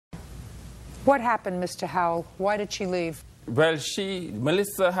What happened, Mr. Howell? Why did she leave? Well,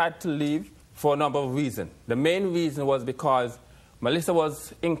 Melissa had to leave for a number of reasons. The main reason was because Melissa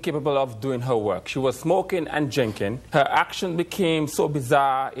was incapable of doing her work. She was smoking and drinking. Her action became so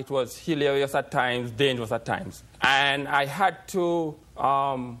bizarre, it was hilarious at times, dangerous at times. And I had to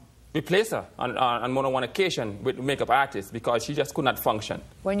replace her on more than one occasion with makeup artists because she just could not function.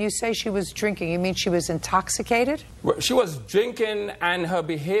 When you say she was drinking, you mean she was intoxicated? Well, she was drinking, and her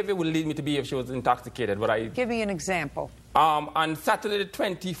behavior would lead me to believe if she was intoxicated. But Give me an example. On Saturday the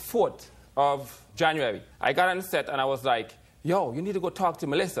 24th of January, I got on set and I was like, yo, you need to go talk to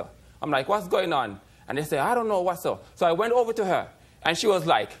Melissa. I'm like, what's going on? And they say, I don't know what's up. So I went over to her, and she was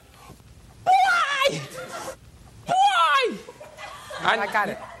like, why? Why? And I got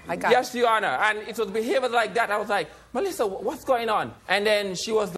it. I got it. Yes, Your Honor. And it was behavior like that. I was like, Melissa, what's going on? And then she was